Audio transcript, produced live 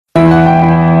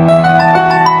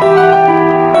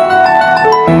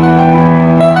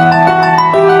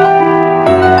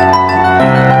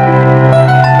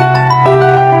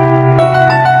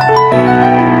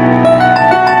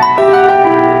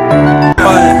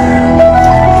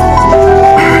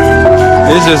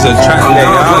just a track day.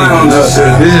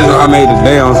 This is I made a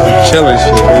day on some chillin'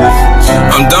 shit.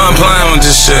 I'm done playing with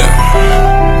this shit.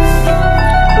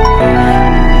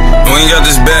 We ain't got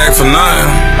this bag for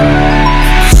nothing.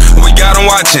 We got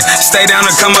them watching. Stay down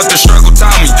and come up, the struggle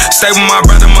taught me. Stay with my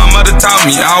brother, my mother taught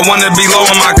me. I wanna be low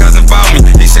when my cousin found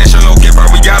me. He said, show no gift,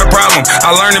 we got a problem.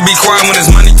 I learned to be quiet when it's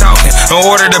money talking. In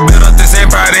order to build up this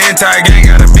empire, the entire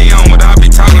gang gotta be on what I be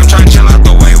talking. I'm trying to chill out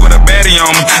the way with a baddie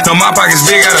on me. No, my pockets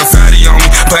big, got a fatty on me.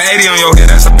 Put 80 on your head,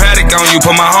 that's a paddock on you.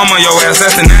 Put my home on your ass,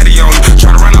 that's the natty on you.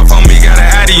 Try to run off on me, got a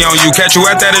addy on you. Catch you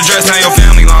at that address, now your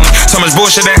family lonely. So much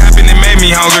bullshit that happened, it made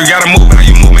me hungry. Gotta move how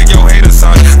you move, make your haters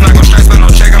sorry. I'm not gon' stress, but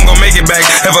no check, I'm gon' make it back.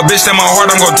 If a bitch in my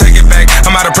heart, I'm gon' take it back.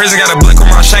 I'm out of prison, got a blick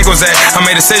where my shank was at. I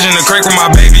made a decision to crank where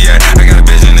my baby at. I got a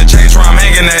vision to change where I'm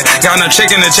hanging at. Got no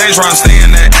chicken to change where I'm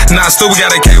staying at. Not stupid,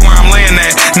 got a K where I'm laying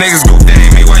at. Niggas goof, that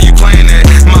ain't me, why you playing that?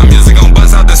 My music gon'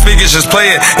 bust out the speakers, just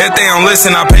play it. If they don't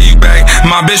listen, I pay you back.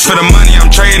 My bitch for the money, I'm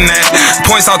trading that.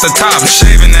 Points out the top,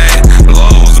 shaving that.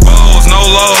 Lows, bows, no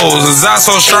lows. Is I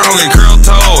so strong, get curl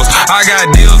toes. I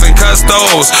got deals and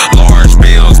custos. Large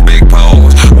bills, big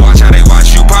poles. Watch how they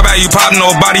watch you pop out, you pop,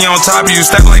 nobody on top of you.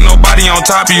 Step like nobody on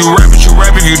top of you. Rap it, you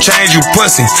rap, if you change, you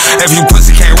pussy. If you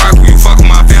pussy can't rock with you, fuck with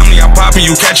my family, I'm popping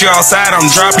you. Catch you outside, I'm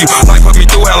dropping you. Like put me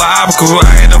through hella obstacles.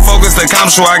 I had to focus to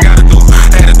accomplish what I gotta do.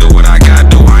 I had to do what I gotta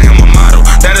do, I am a model.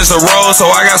 That is a role, so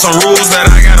I got some rules that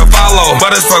I gotta follow.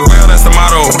 But it's fuck well, that's the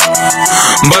motto.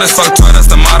 But it's fuck 12, that's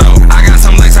the motto. I got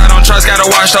some licks I don't trust, gotta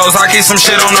watch those. I keep some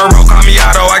shit on the road, call me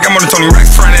Otto. I got more than 20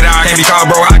 racks fronted out, I can't be called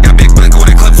bro. I got big blick with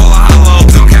a clip full of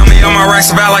hollows. Don't count me on my racks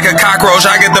about like a cockroach.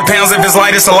 I get the pounds if it's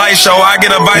light, it's a light show. I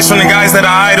get advice from the guys that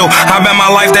I idol. I bet my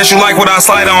life that you like what I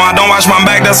slide on. I don't watch my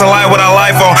back, that's a lie, what I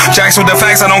life on. Jacks with the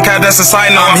facts, I don't cap, that's a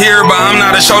side note. I'm here, but I'm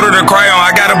not a shoulder to cry on. I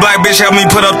got a black bitch help me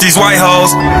put up these white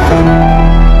hoes.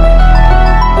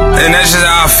 And that's just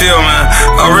how I feel, man.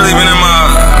 I've really been in my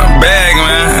bag,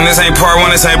 man. And this ain't part 1,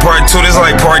 this ain't part 2. This is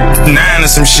like part 9 or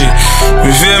some shit.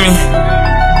 You feel me?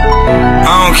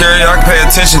 I don't care, y'all can pay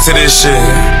attention to this shit.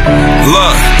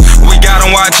 Look, we got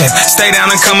them watching. Stay down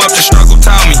and come up, the struggle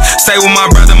taught me. Stay with my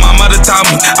brother, my mother taught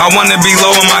me. I wanna be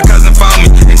low when my cousin found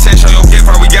me. They said, show your gift,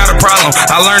 we got a problem.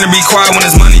 I learned to be quiet when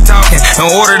it's money talking. In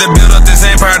order to build up this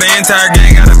empire, the entire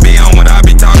gang gotta be on what I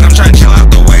be talking. I'm trying to chill out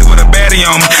the way with a baddie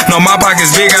on me. No, my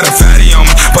pockets big, got a fatty on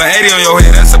me. Put 80 on your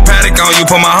head, that's a paddock on you.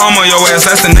 Put my home on your ass,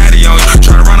 that's the natty on you.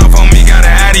 Try to run off on me, got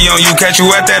a addy on you. Catch you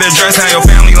at that address, now your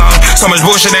family long. So much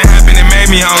bullshit that happened, it made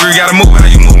me hungry. Gotta move how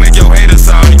you move, make your haters